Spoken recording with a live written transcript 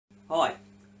Hi,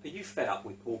 are you fed up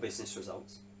with poor business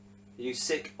results? Are you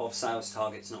sick of sales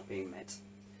targets not being met?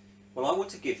 Well, I want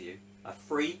to give you a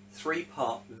free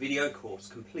 3-part video course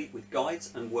complete with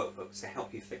guides and workbooks to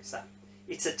help you fix that.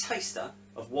 It's a taster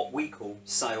of what we call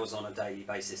Sales on a Daily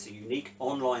Basis, a unique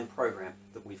online program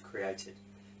that we've created.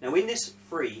 Now, in this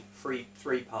free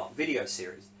 3-part video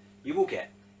series, you will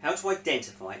get how to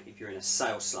identify if you're in a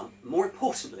sales slump, more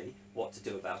importantly, what to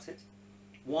do about it,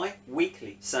 why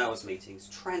weekly sales meetings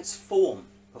transform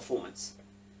performance,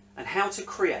 and how to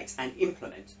create and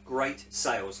implement great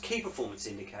sales key performance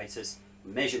indicators,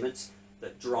 measurements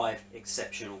that drive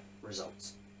exceptional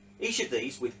results. Each of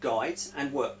these with guides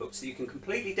and workbooks that you can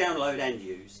completely download and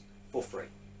use for free.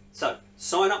 So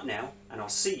sign up now and I'll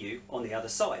see you on the other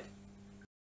side.